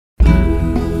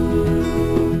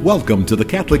Welcome to the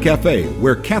Catholic Cafe,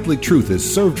 where Catholic truth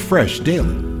is served fresh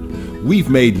daily. We've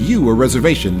made you a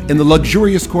reservation in the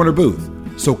luxurious corner booth,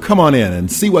 so come on in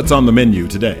and see what's on the menu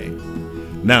today.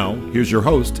 Now, here's your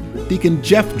host, Deacon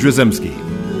Jeff Drzymski.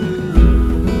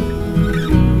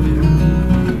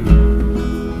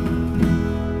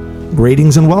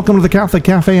 Greetings and welcome to the Catholic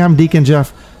Cafe. I'm Deacon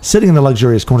Jeff, sitting in the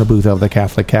luxurious corner booth of the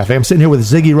Catholic Cafe. I'm sitting here with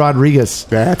Ziggy Rodriguez.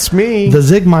 That's me. The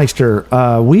Zigmeister.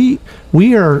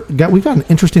 We've got an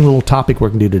interesting little topic we're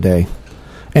going to do today.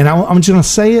 And I'm just going to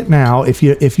say it now. If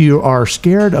you are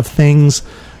scared of things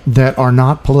that are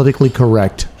not politically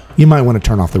correct, you might want to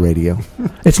turn off the radio.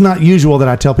 It's not usual that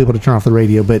I tell people to turn off the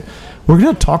radio, but we're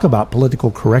going to talk about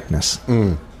political correctness.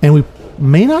 And we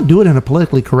may not do it in a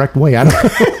politically correct way. I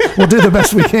don't. We'll do the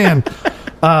best we can.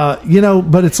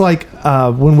 But it's like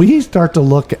when we start to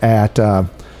look at the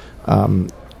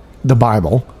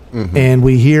Bible and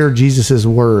we hear Jesus'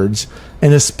 words,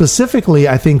 and specifically,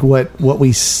 I think what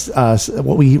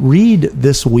we read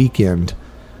this weekend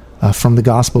from the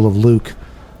Gospel of Luke,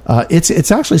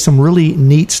 it's actually some really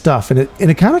neat stuff, and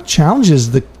it kind of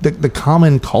challenges the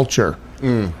common culture,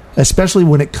 especially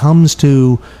when it comes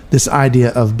to this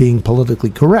idea of being politically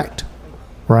correct.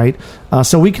 Right,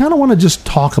 so we kind of want to just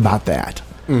talk about that.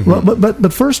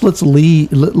 But first, let's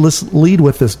lead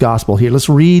with this gospel here. Let's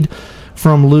read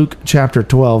from Luke chapter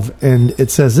 12, and it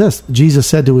says this: Jesus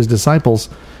said to his disciples,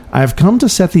 "I have come to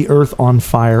set the earth on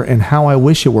fire, and how I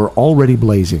wish it were already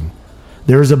blazing.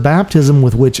 There is a baptism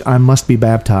with which I must be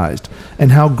baptized,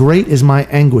 and how great is my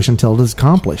anguish until it is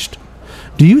accomplished.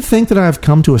 Do you think that I have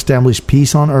come to establish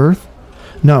peace on earth?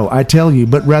 No, I tell you,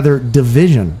 but rather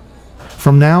division.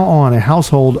 From now on, a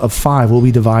household of 5 will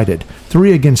be divided,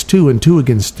 3 against 2 and 2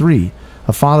 against 3.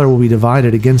 A father will be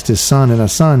divided against his son, and a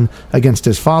son against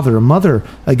his father, a mother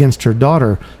against her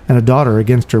daughter, and a daughter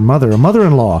against her mother, a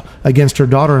mother-in-law against her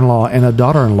daughter-in-law, and a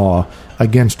daughter-in-law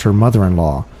against her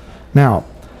mother-in-law." Now,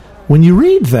 when you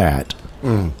read that,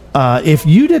 if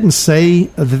you didn't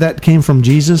say that came from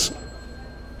Jesus,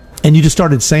 and you just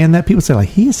started saying that, people would say, like,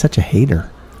 he is such a hater.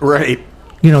 Right.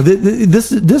 You know,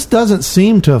 this doesn't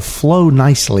seem to flow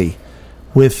nicely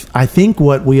with, I think,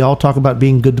 what we all talk about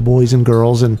being good to boys and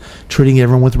girls and treating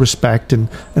everyone with respect and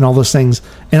all those things.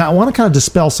 And I want to kind of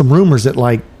dispel some rumors that,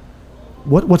 like,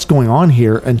 what's going on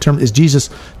here in terms, is Jesus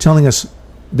telling us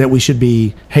that we should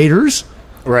be haters?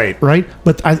 Right. Right?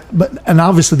 But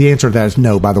obviously the answer to that is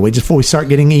no, by the way, just before we start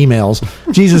getting emails.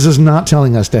 Jesus is not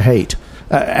telling us to hate.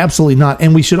 Absolutely not.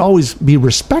 And we should always be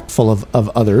respectful of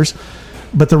others.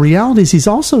 But the reality is he's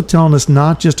also telling us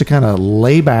not just to kind of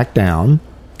lay back down,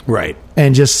 right,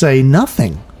 and just say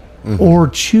nothing, or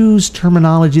choose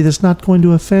terminology that's not going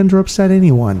to offend or upset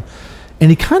anyone.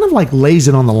 And he kind of like lays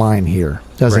it on the line here,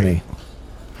 doesn't he?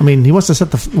 I mean, he wants to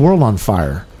set the world on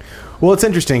fire. Well, it's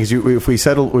interesting because if we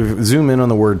zoom in on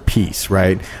the word peace,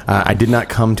 right? I did not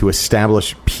come to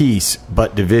establish peace,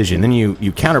 but division. Then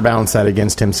you counterbalance that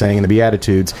against him saying in the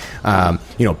Beatitudes,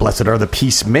 blessed are the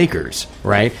peacemakers,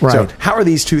 right? So how are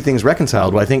these two things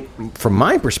reconciled? Well, I think from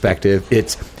my perspective,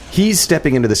 he's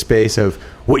stepping into the space of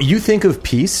what you think of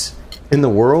peace in the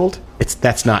world.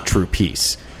 That's not true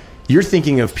peace. You're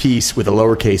thinking of peace with a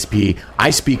lowercase p. I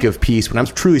speak of peace, when I'm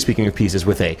truly speaking of peace, is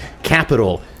with a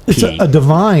capital P. It's a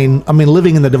divine,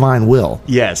 living in the divine will.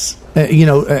 Yes.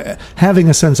 Having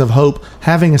a sense of hope,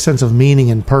 having a sense of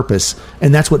meaning and purpose,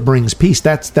 and that's what brings peace.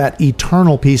 That's that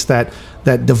eternal peace, that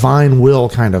divine will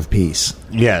kind of peace.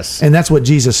 Yes. And that's what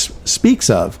Jesus speaks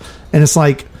of. And it's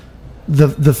like,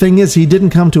 the thing is, he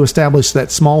didn't come to establish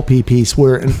that small p peace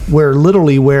where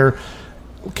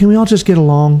can we all just get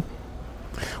along?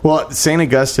 Well, St.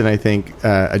 Augustine, I think,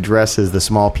 addresses the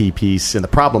small p piece and the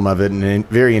problem of it in a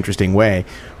very interesting way,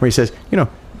 where he says,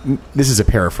 this is a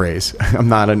paraphrase. I'm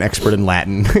not an expert in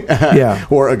Latin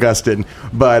or Augustine,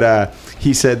 but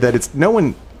he said that no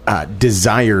one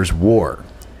desires war.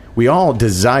 We all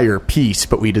desire peace,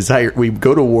 but we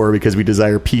go to war because we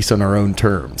desire peace on our own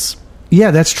terms.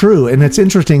 Yeah, that's true. And it's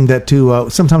interesting that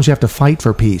sometimes you have to fight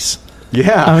for peace.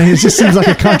 Yeah. It just seems like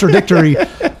a contradictory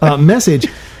message.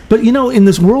 But, in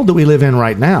this world that we live in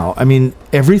right now,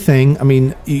 everything,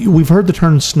 we've heard the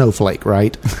term snowflake,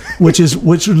 right? which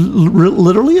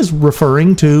literally is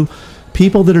referring to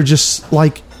people that are just,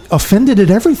 like, offended at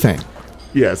everything.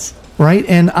 Yes. Right?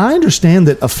 And I understand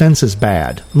that offense is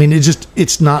bad.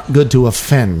 It's not good to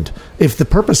offend. If the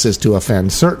purpose is to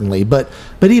offend, certainly. But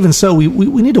even so, we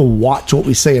need to watch what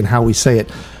we say and how we say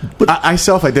it. But I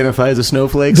self-identify as a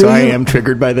snowflake, so I am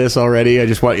triggered by this already. I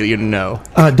just want you to know.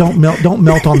 Don't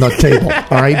melt on the table.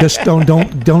 All right, just don't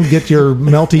get your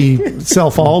melty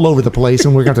self all over the place,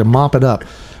 and we're going to mop it up.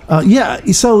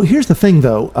 So here's the thing,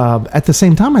 though. At the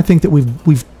same time, I think that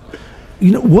we've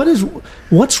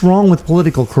what's wrong with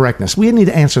political correctness? We need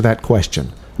to answer that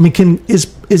question. I mean,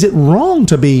 is it wrong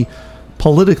to be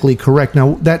politically correct?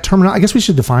 Now, that term, I guess we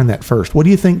should define that first. What do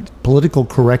you think political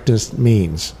correctness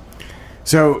means?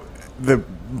 So the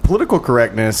political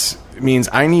correctness means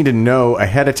I need to know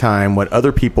ahead of time what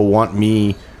other people want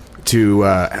me to,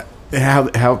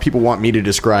 how people want me to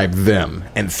describe them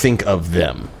and think of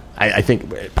them. I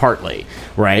think partly,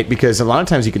 right? Because a lot of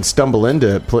times you can stumble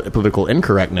into political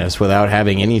incorrectness without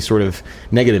having any sort of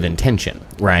negative intention,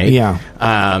 right? Yeah.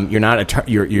 You're not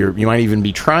you might even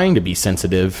be trying to be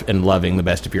sensitive and loving the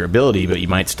best of your ability, but you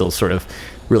might still sort of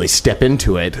really step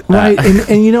into it, right?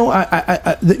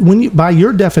 And by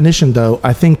your definition, though,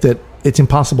 I think that it's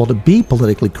impossible to be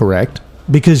politically correct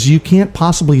because you can't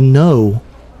possibly know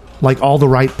like all the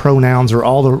right pronouns or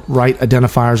all the right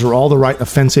identifiers or all the right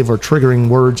offensive or triggering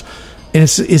words. And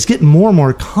it's getting more and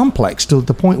more complex to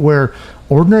the point where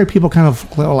ordinary people kind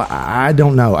of, well, I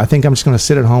don't know. I think I'm just going to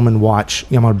sit at home and watch,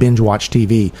 I'm going to binge watch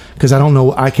TV because I don't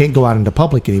know, I can't go out into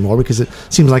public anymore because it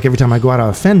seems like every time I go out, I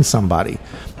offend somebody.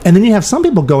 And then you have some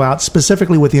people go out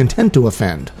specifically with the intent to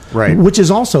offend, right? Which is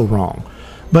also wrong.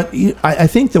 But I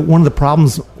think that one of the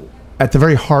problems at the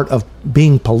very heart of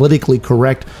being politically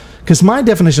correct, because my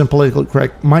definition of politically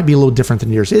correct might be a little different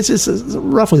than yours. It's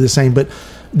roughly the same, but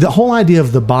the whole idea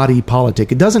of the body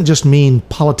politic, it doesn't just mean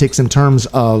politics in terms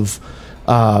of,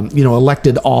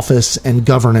 elected office and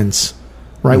governance,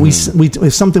 right? Mm-hmm.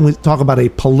 If something we talk about a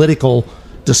political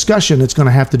discussion, it's going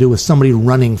to have to do with somebody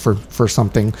running for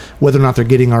something, whether or not they're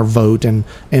getting our vote and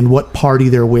what party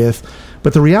they're with.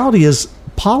 But the reality is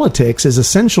politics is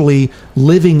essentially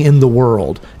living in the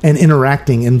world and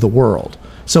interacting in the world.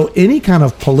 So any kind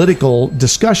of political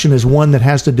discussion is one that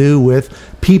has to do with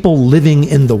people living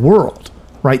in the world,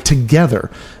 right,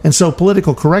 together. And so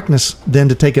political correctness, then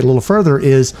to take it a little further,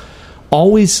 is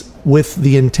always with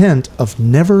the intent of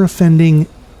never offending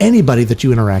anybody that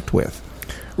you interact with.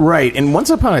 Right. And once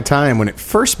upon a time, when it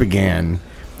first began,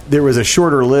 there was a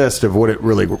shorter list of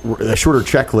a shorter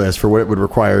checklist for what it would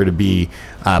require to be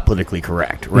politically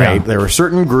correct, right? Yeah. There were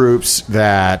certain groups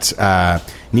that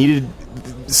needed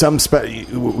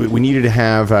we needed to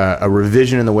have a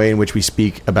revision in the way in which we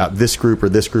speak about this group or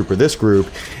this group or this group,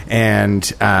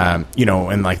 and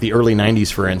in like the early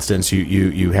 90s, for instance,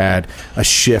 you had a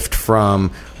shift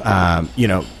from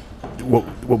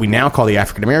what we now call the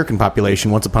African American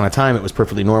population. Once upon a time, it was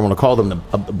perfectly normal to call them the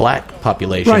black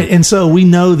population. Right, and so we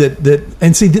know that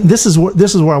and see, this is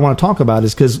where I want to talk about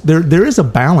is because there is a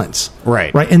balance,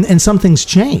 right, and some things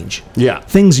change. Yeah,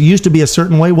 things used to be a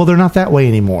certain way. Well, they're not that way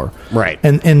anymore. Right,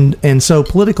 and so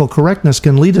political correctness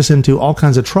can lead us into all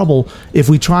kinds of trouble if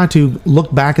we try to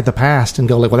look back at the past and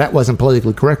go like, well, that wasn't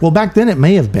politically correct. Well, back then it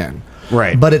may have been,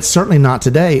 right, but it's certainly not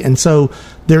today. And so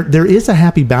there is a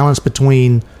happy balance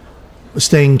between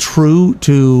staying true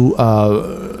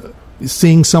to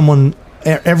seeing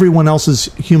everyone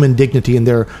else's human dignity and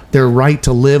their right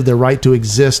to live, their right to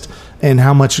exist, and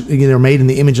how much they're made in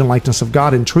the image and likeness of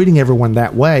God, and treating everyone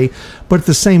that way. But at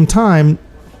the same time,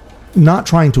 not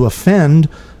trying to offend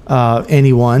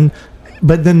anyone,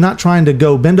 but then not trying to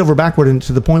go bend over backward and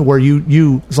to the point where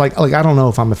you it's like I don't know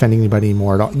if I'm offending anybody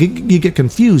anymore at all. You get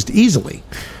confused easily.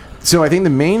 So I think the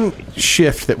main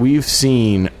shift that we've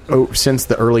seen since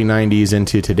the early 90s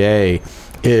into today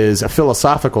is a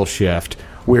philosophical shift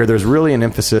where there's really an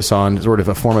emphasis on sort of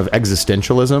a form of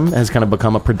existentialism has kind of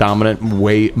become a predominant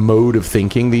mode of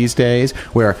thinking these days,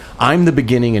 where I'm the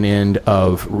beginning and end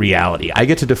of reality. I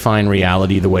get to define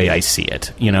reality the way I see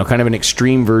it. Kind of an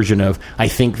extreme version of I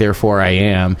think, therefore I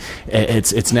am.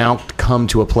 It's now come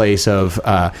to a place of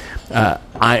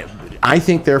I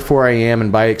think, therefore I am,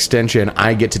 and by extension,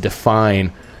 I get to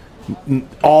define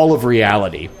all of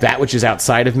reality, that which is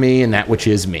outside of me and that which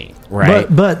is me, right?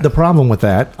 But the problem with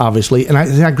that, obviously, and I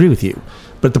agree with you,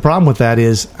 but the problem with that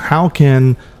is how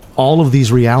can all of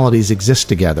these realities exist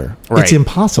together? Right. It's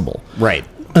impossible. Right.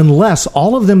 Unless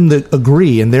all of them that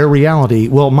agree in their reality,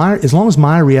 as long as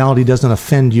my reality doesn't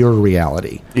offend your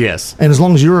reality. Yes. And as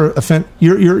long as your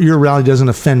reality doesn't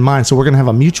offend mine, so we're going to have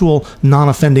a mutual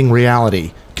non-offending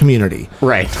reality community.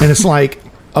 Right. And it's like,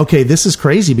 okay, this is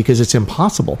crazy because it's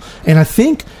impossible. And I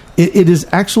think it is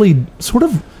actually sort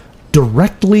of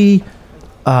directly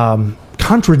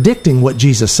contradicting what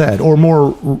Jesus said, or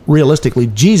more realistically,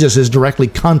 Jesus is directly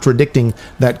contradicting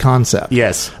that concept.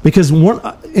 Yes. Because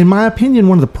in my opinion,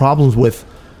 one of the problems with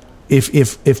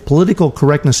if political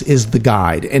correctness is the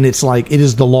guide and it's like it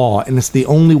is the law and it's the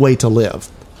only way to live,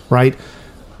 right?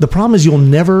 The problem is you'll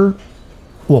never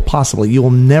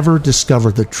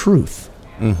discover the truth.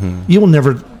 Mm-hmm. You'll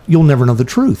never know the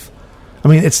truth. I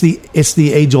mean, it's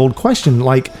the age-old question.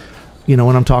 Like, when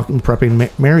I'm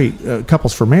prepping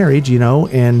couples for marriage,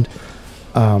 and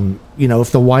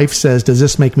if the wife says, "Does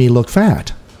this make me look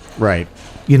fat?" Right.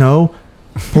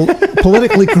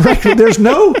 Politically correct. There's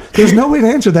no way to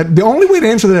answer that. The only way to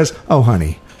answer that is, "Oh,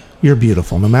 honey, you're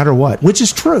beautiful, no matter what," which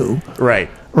is true. Right.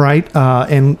 Right.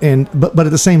 But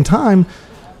at the same time,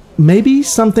 maybe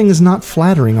something is not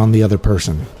flattering on the other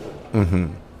person. Mm-hmm.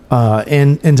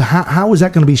 And how is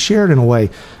that going to be shared in a way?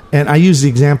 And I use the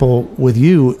example with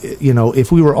you,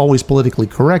 if we were always politically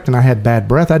correct and I had bad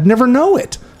breath, I'd never know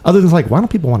it. Other than why don't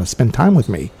people want to spend time with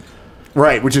me?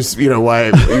 Right, which is,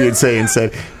 why you'd say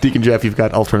instead, Deacon Jeff, you've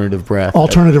got alternative breath.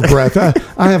 Alternative breath.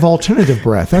 I have alternative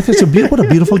breath. What a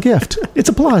beautiful gift. It's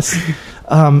a plus.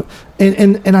 And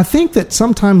I think that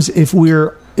sometimes if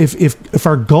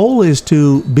our goal is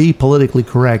to be politically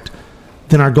correct,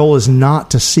 then our goal is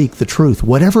not to seek the truth,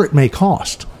 whatever it may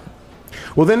cost.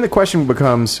 Well, then the question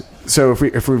becomes, so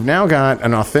if we've now got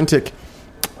an authentic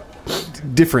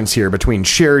difference here between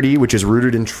charity, which is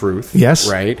rooted in truth, yes,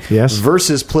 right, yes,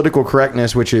 versus political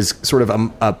correctness, which is sort of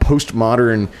a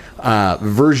postmodern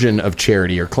version of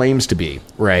charity, or claims to be,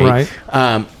 right?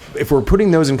 If we're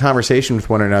putting those in conversation with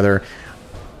one another,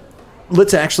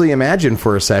 let's actually imagine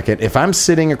for a second, if I'm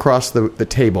sitting across the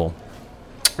table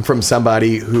from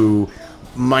somebody who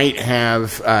might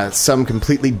have some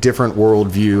completely different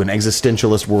worldview, an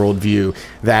existentialist worldview,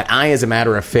 that I, as a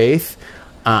matter of faith,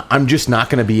 I'm just not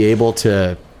going to be able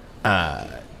to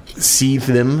see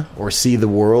them or see the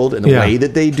world in the way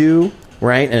that they do,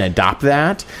 right, and adopt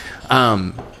that.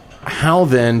 How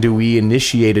then do we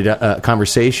initiate a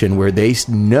conversation where they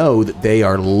know that they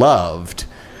are loved?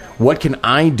 What can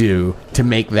I do to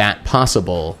make that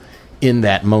possible in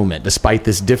that moment, despite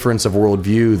this difference of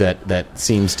worldview that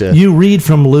seems to... You read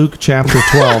from Luke chapter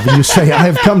 12. You say, "I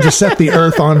have come to set the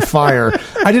earth on fire.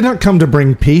 I did not come to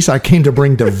bring peace. I came to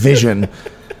bring division."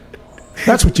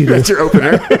 That's what you do. That's your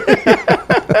opener.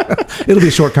 It'll be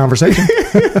a short conversation.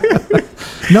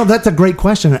 No, that's a great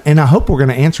question, and I hope we're going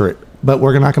to answer it. But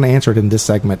we're not going to answer it in this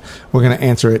segment. We're going to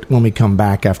answer it when we come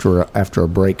back after a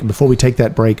break. Before we take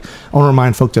that break, I want to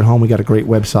remind folks at home we got a great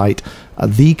website,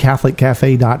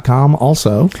 thecatholiccafe.com.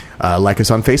 Also, like us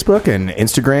on Facebook and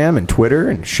Instagram and Twitter,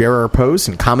 and share our posts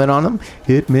and comment on them.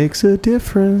 It makes a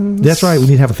difference. That's right. We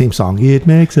need to have a theme song. It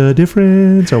makes a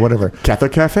difference, or whatever.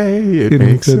 Catholic Cafe. It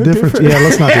makes a difference. Yeah,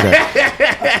 let's not do that.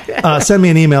 Send me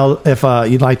an email if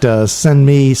you'd like to send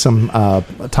me some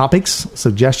topics,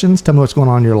 suggestions. Tell me what's going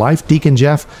on in your life. Deacon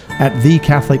Jeff at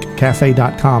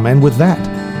thecatholiccafe.com. And with that,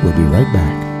 we'll be right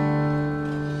back.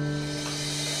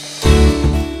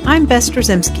 I'm Bess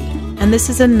Drzymski, and this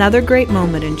is another great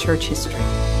moment in church history.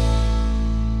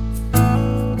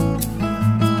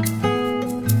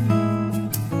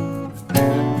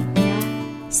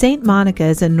 Saint Monica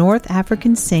is a North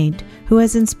African saint who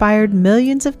has inspired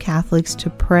millions of Catholics to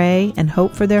pray and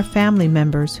hope for their family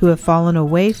members who have fallen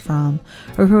away from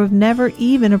or who have never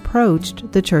even approached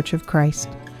the Church of Christ.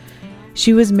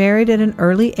 She was married at an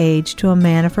early age to a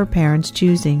man of her parents'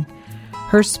 choosing.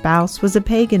 Her spouse was a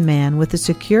pagan man with a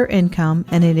secure income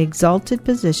and an exalted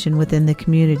position within the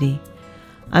community.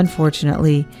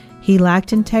 Unfortunately, he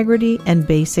lacked integrity and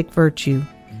basic virtue.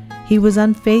 He was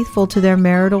unfaithful to their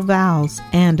marital vows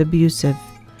and abusive.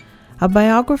 A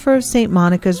biographer of St.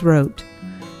 Monica's wrote,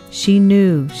 "She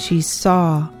knew, she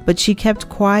saw, but she kept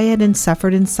quiet and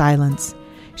suffered in silence.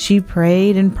 She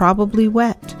prayed and probably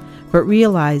wept, but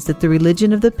realized that the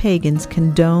religion of the pagans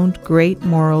condoned great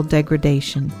moral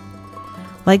degradation."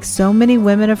 Like so many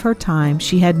women of her time,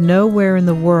 she had nowhere in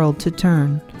the world to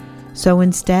turn. So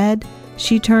instead,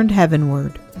 she turned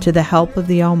heavenward to the help of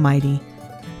the Almighty.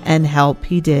 And help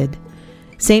he did.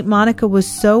 St. Monica was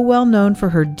so well known for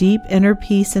her deep inner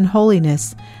peace and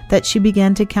holiness that she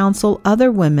began to counsel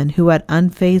other women who had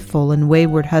unfaithful and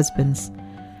wayward husbands.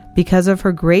 Because of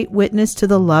her great witness to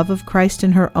the love of Christ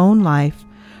in her own life,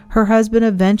 her husband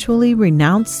eventually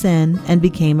renounced sin and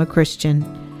became a Christian.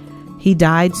 He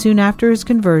died soon after his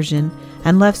conversion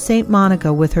and left St.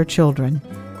 Monica with her children.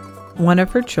 One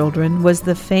of her children was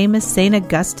the famous St.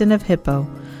 Augustine of Hippo,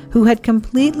 who had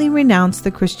completely renounced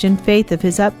the Christian faith of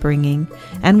his upbringing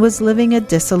and was living a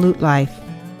dissolute life.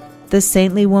 The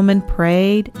saintly woman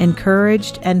prayed,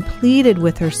 encouraged, and pleaded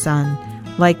with her son,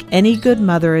 like any good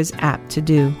mother is apt to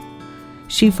do.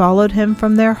 She followed him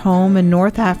from their home in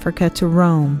North Africa to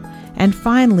Rome, and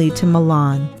finally to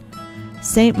Milan.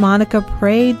 St. Monica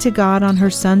prayed to God on her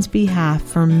son's behalf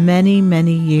for many,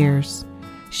 many years.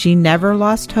 She never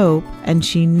lost hope, and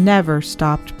she never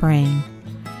stopped praying.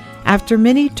 After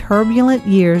many turbulent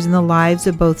years in the lives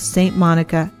of both St.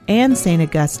 Monica and St.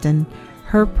 Augustine,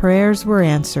 her prayers were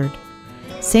answered.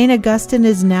 St. Augustine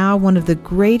is now one of the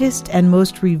greatest and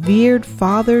most revered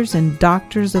fathers and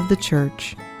doctors of the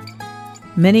Church.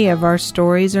 Many of our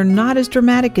stories are not as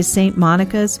dramatic as St.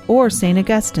 Monica's or St.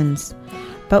 Augustine's,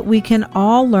 but we can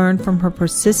all learn from her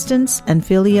persistence and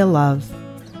filial love.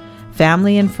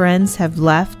 Family and friends have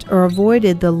left or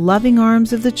avoided the loving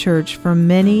arms of the Church for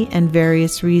many and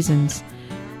various reasons,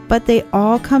 but they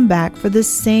all come back for the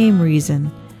same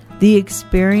reason, the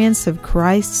experience of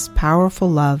Christ's powerful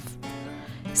love.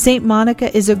 St.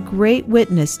 Monica is a great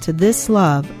witness to this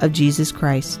love of Jesus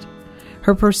Christ.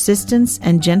 Her persistence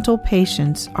and gentle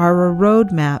patience are a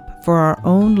roadmap for our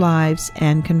own lives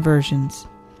and conversions.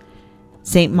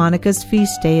 St. Monica's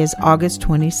feast day is August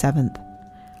 27th.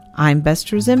 I'm Bess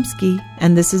Trzymski,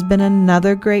 and this has been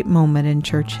another great moment in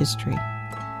church history.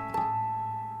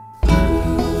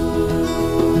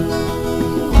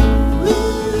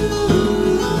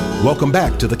 Welcome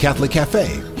back to the Catholic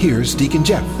Cafe. Here's Deacon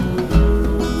Jeff.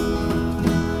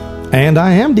 And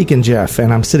I am Deacon Jeff,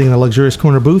 and I'm sitting in the luxurious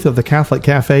corner booth of the Catholic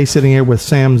Cafe, sitting here with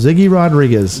Sam Ziggy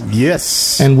Rodriguez.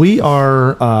 Yes. And we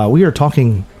are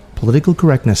talking political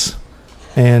correctness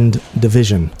and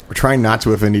division. We're trying not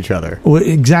to offend each other. Well,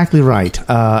 exactly right.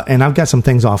 And I've got some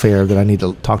things off air that I need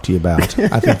to talk to you about.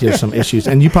 I think there's some issues,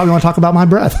 and you probably want to talk about my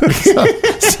breath.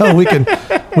 so we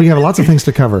have lots of things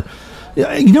to cover.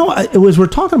 You know, as we're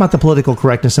talking about the political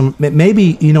correctness, and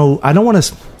maybe, you know, I don't want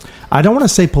to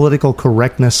say political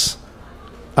correctness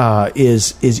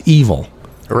is evil,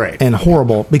 right, and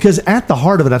horrible, because at the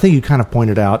heart of it, I think you kind of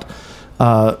pointed out,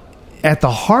 at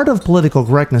the heart of political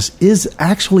correctness is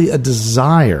actually a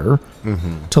desire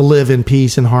to live in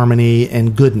peace and harmony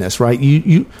and goodness, right?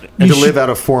 You live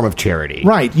out a form of charity,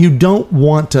 right? You don't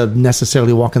want to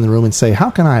necessarily walk in the room and say,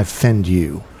 "How can I offend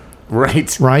you?"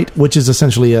 Right, which is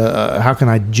essentially how can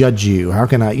I judge you? How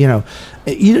can I,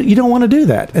 you don't want to do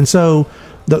that. And so,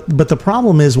 but the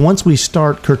problem is once we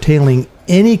start curtailing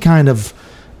any kind of,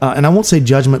 and I won't say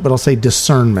judgment, but I'll say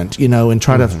discernment, and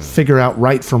try to figure out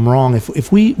right from wrong.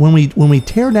 If we when we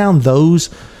tear down those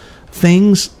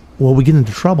things, well, we get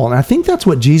into trouble. And I think that's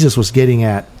what Jesus was getting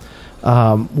at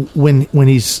when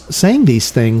he's saying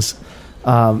these things.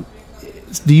 Do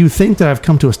you think that I've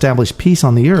come to establish peace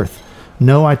on the earth?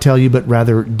 No, I tell you, but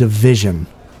rather division,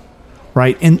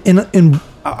 right? And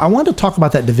I want to talk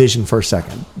about that division for a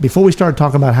second before we start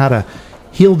talking about how to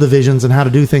heal divisions and how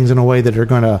to do things in a way that are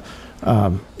going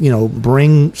to,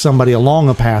 bring somebody along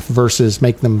a path versus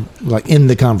make them like in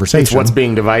the conversation. It's what's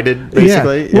being divided,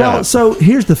 basically. Yeah. Well, so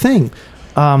here's the thing.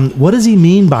 What does he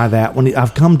mean by that when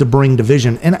I've come to bring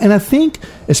division? And I think,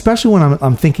 especially when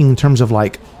I'm thinking in terms of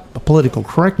like political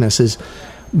correctness, is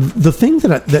the thing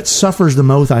that suffers the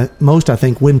most, I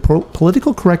think, when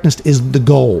political correctness is the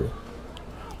goal.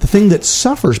 The thing that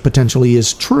suffers potentially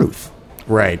is truth.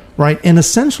 Right. And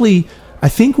essentially, I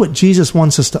think what Jesus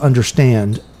wants us to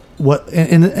understand, what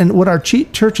our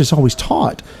church has always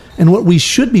taught, and what we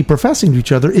should be professing to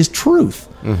each other is truth.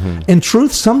 Mm-hmm. And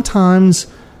truth sometimes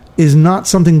is not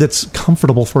something that's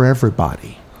comfortable for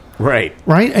everybody. Right.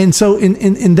 And so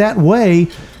in that way,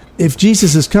 if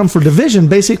Jesus has come for division,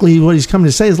 basically what he's come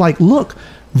to say is like, look,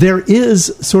 there is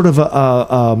sort of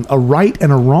a right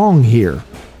and a wrong here.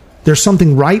 There's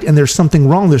something right and there's something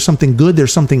wrong. There's something good.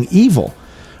 There's something evil.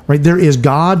 Right? There is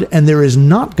God and there is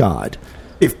not God.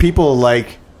 If people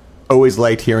always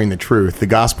liked hearing the truth, the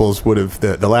Gospels would have,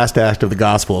 the last act of the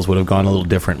Gospels would have gone a little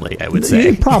differently, I would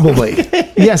say. Probably.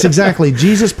 Yes, exactly.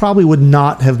 Jesus probably would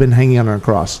not have been hanging on a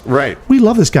cross. Right. We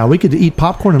love this guy. We could eat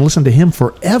popcorn and listen to him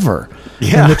forever.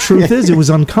 Yeah. And the truth is, it was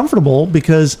uncomfortable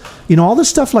because, all this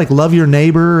stuff like love your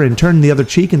neighbor and turn the other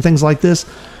cheek and things like this,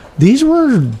 these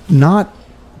were not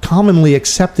commonly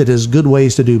accepted as good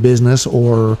ways to do business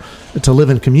or to live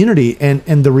in community.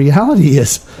 And the reality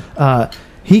is,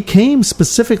 he came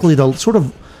specifically to sort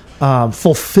of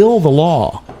fulfill the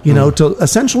law, to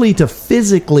essentially to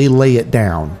physically lay it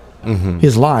down,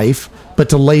 his life, but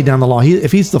to lay down the law.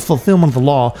 If he's the fulfillment of the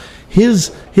law,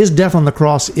 his death on the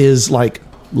cross is like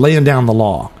laying down the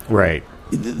law. Right.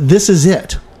 This is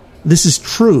it. This is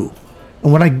true.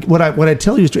 And what I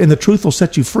tell you is true, and the truth will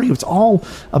set you free. It's all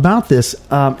about this.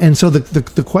 And so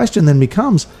the question then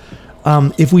becomes,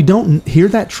 if we don't hear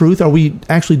that truth, are we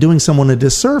actually doing someone a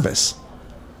disservice?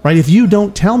 Right? If you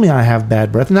don't tell me I have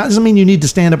bad breath, and that doesn't mean you need to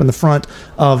stand up in the front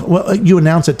of, you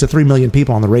announce it to 3 million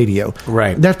people on the radio.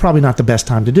 Right. That's probably not the best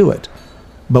time to do it.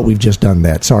 But we've just done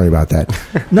that. Sorry about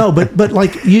that. No, but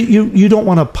like you don't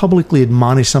want to publicly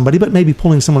admonish somebody, but maybe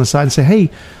pulling someone aside and say, hey,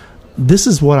 this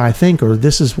is what I think, or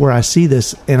this is where I see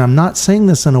this, and I'm not saying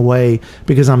this in a way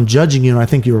because I'm judging you and I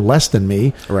think you're less than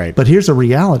me. Right. But here's a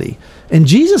reality. And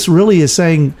Jesus really is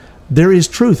saying, there is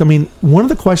truth. I mean, one of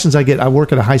the questions I get, I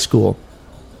work at a high school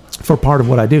for part of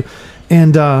what I do,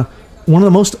 and one of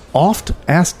the most oft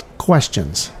asked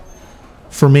questions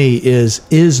for me is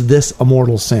this a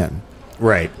mortal sin?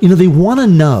 Right. They want to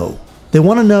know. They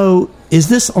want to know, is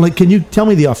this, like, can you tell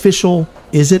me the official,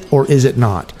 is it or is it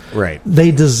not? Right.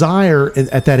 They desire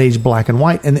at that age black and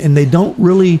white, and they don't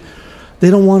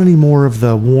want any more of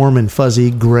the warm and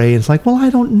fuzzy gray. It's like, well, I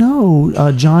don't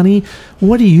know, Johnny,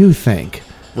 what do you think?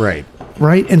 Right.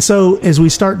 Right. And so as we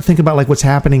start to think about like what's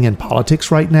happening in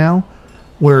politics right now,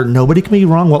 where nobody can be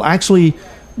wrong, well, actually,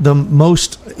 the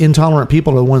most intolerant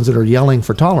people are the ones that are yelling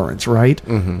for tolerance, right?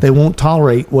 Mm-hmm. They won't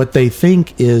tolerate what they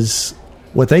think is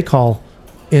what they call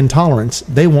intolerance.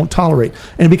 They won't tolerate.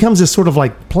 And it becomes this sort of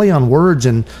like play on words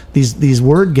and these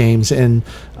word games. And,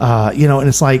 and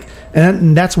it's like,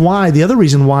 and that's why, the other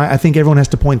reason why I think everyone has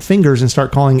to point fingers and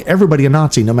start calling everybody a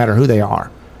Nazi, no matter who they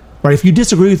are. Right? If you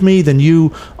disagree with me, then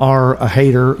you are a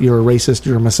hater, you're a racist,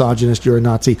 you're a misogynist, you're a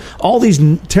Nazi. All these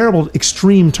terrible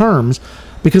extreme terms,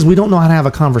 because we don't know how to have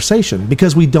a conversation,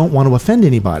 because we don't want to offend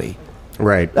anybody.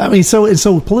 Right. I mean,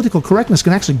 so political correctness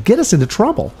can actually get us into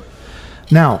trouble.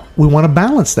 Now, we want to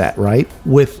balance that, right,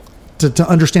 to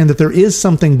understand that there is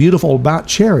something beautiful about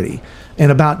charity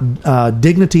and about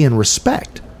dignity and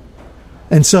respect.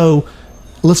 And so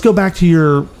let's go back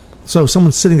to so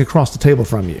someone's sitting across the table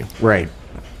from you. Right.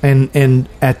 And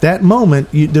at that moment,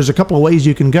 there's a couple of ways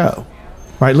you can go,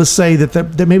 right? Let's say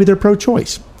that maybe they're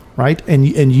pro-choice, right?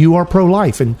 And you are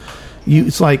pro-life, and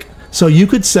it's like, so you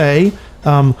could say,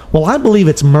 well, I believe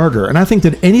it's murder, and I think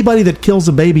that anybody that kills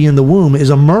a baby in the womb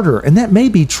is a murderer, and that may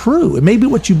be true. It may be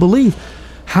what you believe.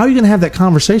 How are you going to have that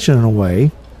conversation in a way,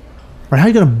 or how are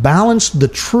you going to balance the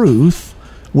truth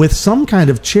with some kind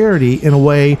of charity in a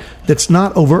way that's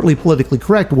not overtly politically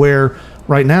correct, where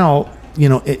right now,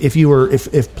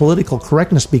 if political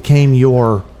correctness became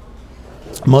your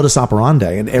modus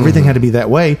operandi and everything had to be that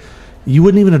way, you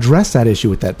wouldn't even address that issue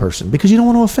with that person because you don't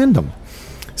want to offend them.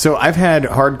 So I've had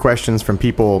hard questions from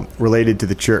people related to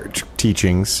the church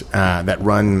teachings that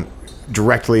run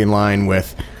directly in line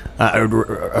with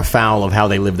afoul of how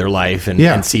they live their life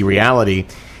and see reality.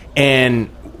 And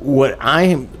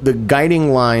the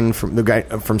guiding line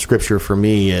from Scripture for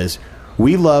me is,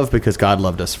 we love because God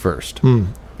loved us first.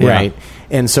 Yeah. Right.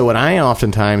 And so what I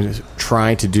oftentimes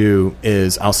try to do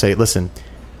is I'll say, listen,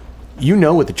 you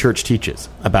know what the church teaches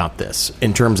about this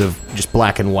in terms of just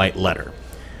black and white letter.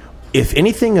 If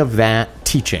anything of that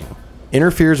teaching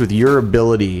interferes with your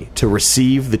ability to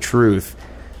receive the truth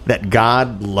that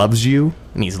God loves you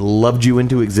and he's loved you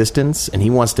into existence and he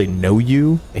wants to know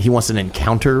you and he wants an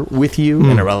encounter with you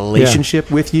and a relationship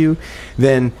with you,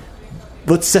 then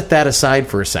let's set that aside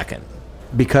for a second.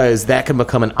 Because that can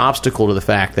become an obstacle to the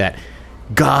fact that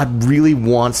God really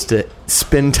wants to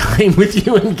spend time with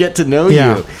you and get to know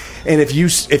you. And if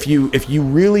you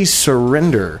really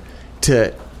surrender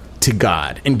to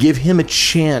God and give him a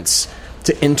chance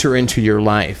to enter into your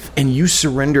life, and you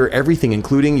surrender everything,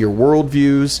 including your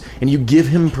worldviews, and you give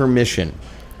him permission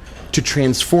to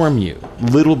transform you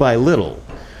little by little,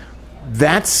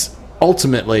 that's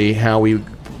ultimately how we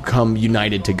come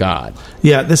united to God.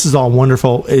 Yeah, this is all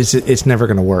wonderful. It's never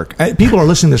going to work. People are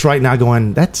listening to this right now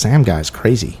going, that Sam guy's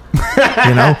crazy.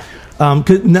 I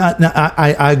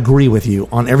agree with you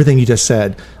on everything you just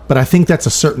said, but I think that's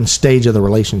a certain stage of the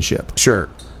relationship. Sure.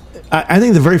 I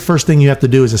think the very first thing you have to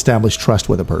do is establish trust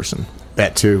with a person.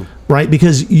 That too. Right?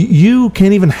 Because you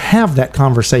can't even have that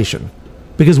conversation.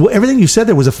 Because everything you said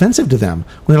there was offensive to them.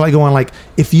 When they're like going like,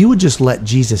 if you would just let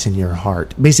Jesus in your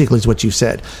heart, basically is what you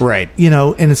said. Right.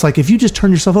 And it's like, if you just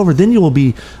turn yourself over, then you will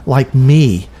be like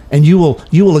me, and you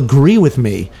will agree with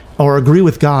me or agree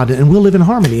with God, and we'll live in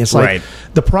harmony. It's like,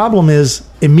 the problem is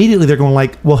immediately they're going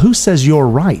like, well, who says you're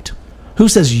right? Who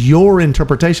says your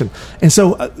interpretation? And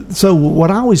so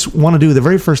what I always want to do, the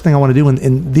very first thing I want to do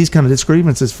in these kind of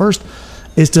disagreements is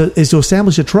to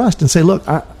establish a trust and say, look,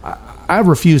 I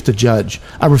refuse to judge.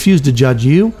 I refuse to judge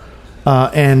you,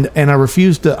 and I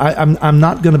refuse to. I'm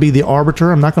not going to be the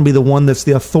arbiter. I'm not going to be the one that's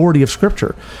the authority of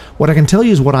Scripture. What I can tell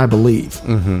you is what I believe,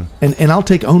 and I'll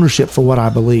take ownership for what I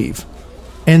believe,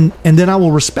 and then I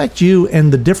will respect you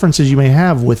and the differences you may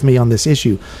have with me on this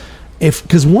issue.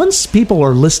 Because once people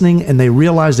are listening and they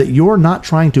realize that you're not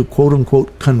trying to quote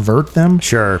unquote convert them,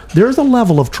 sure, there's a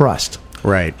level of trust.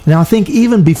 Right. Now, I think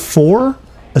even before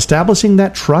establishing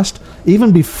that trust,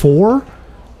 even before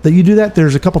that you do that,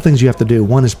 there's a couple things you have to do.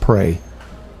 One is pray.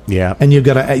 Yeah. And you've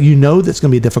got to, that's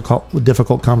going to be a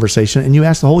difficult conversation, and you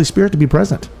ask the Holy Spirit to be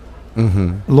present.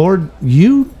 Lord,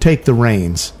 you take the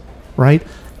reins, right?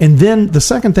 And then the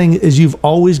second thing is you've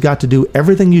always got to do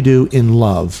everything you do in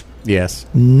love. Yes.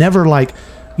 Never like,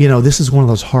 this is one of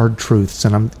those hard truths,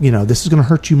 and this is going to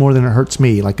hurt you more than it hurts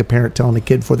me. Like a parent telling a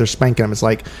kid before they're spanking them, it's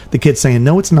like the kid saying,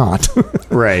 "No, it's not.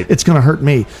 Right. It's going to hurt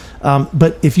me."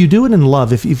 But if you do it in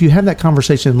love, if you have that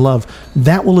conversation in love,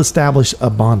 that will establish a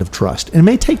bond of trust. And it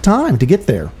may take time to get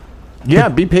there. Yeah,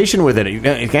 be patient with it.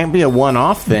 It can't be a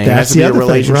one-off thing. It has to the be a other thing,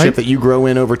 relationship right? that you grow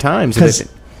in over time. So Because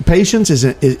patience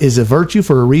is a virtue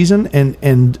for a reason,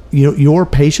 and your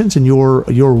patience and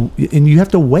and you have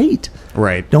to wait.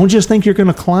 Right. Don't just think you're going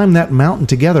to climb that mountain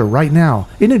together right now.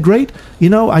 Isn't it great?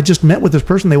 I just met with this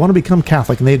person. They want to become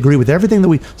Catholic, and they agree with everything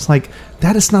that it's like,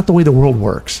 that is not the way the world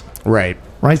works. Right.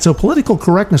 Right. So political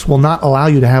correctness will not allow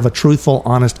you to have a truthful,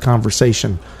 honest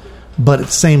conversation. But at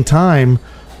the same time,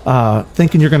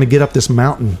 thinking you're going to get up this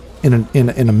mountain in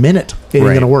a minute, it ain't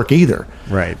going to work either.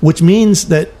 Right. Which means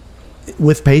that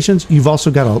with patience, you've also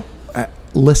got to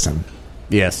listen.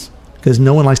 Yes. Because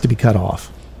no one likes to be cut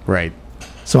off. Right.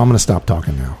 So I'm going to stop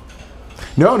talking now.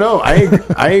 No,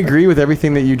 I agree with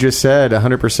everything that you just said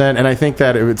 100%. And I think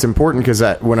that it's important because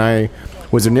when I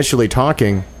was initially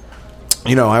talking,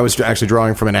 I was actually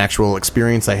drawing from an actual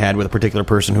experience I had with a particular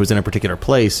person who was in a particular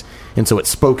place. And so it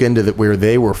spoke into where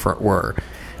they were.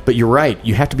 But you're right.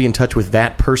 You have to be in touch with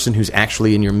that person who's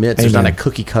actually in your midst. Amen. There's not a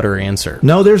cookie cutter answer.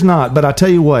 No, there's not. But I tell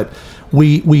you what,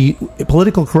 we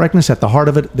political correctness at the heart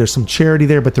of it. There's some charity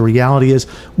there, but the reality is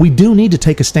we do need to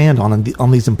take a stand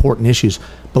on these important issues.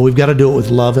 But we've got to do it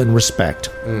with love and respect,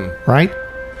 right?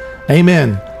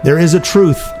 Amen. There is a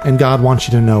truth, and God wants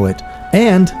you to know it.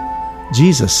 And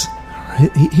Jesus,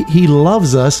 He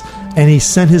loves us, and He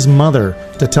sent His mother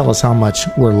to tell us how much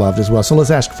we're loved as well. So let's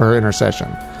ask for her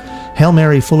intercession. Hail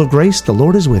Mary, full of grace, the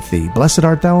Lord is with thee. Blessed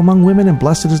art thou among women, and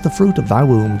blessed is the fruit of thy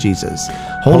womb, Jesus.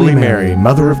 Holy Mary,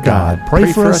 Mother of God,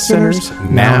 pray for us sinners,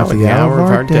 now at the hour of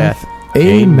our death.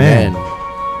 Amen.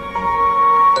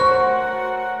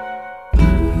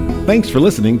 Thanks for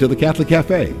listening to the Catholic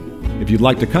Cafe. If you'd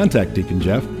like to contact Deacon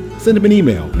Jeff, send him an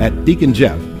email at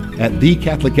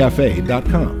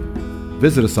deaconjeff@thecatholiccafe.com.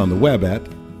 Visit us on the web at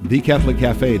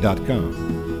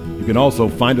thecatholiccafe.com. You can also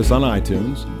find us on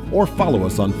iTunes or follow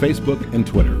us on Facebook and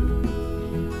Twitter.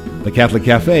 The Catholic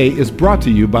Cafe is brought to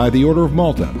you by the Order of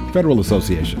Malta Federal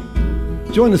Association.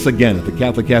 Join us again at the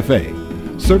Catholic Cafe,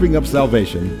 serving up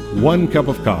salvation one cup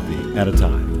of coffee at a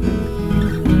time.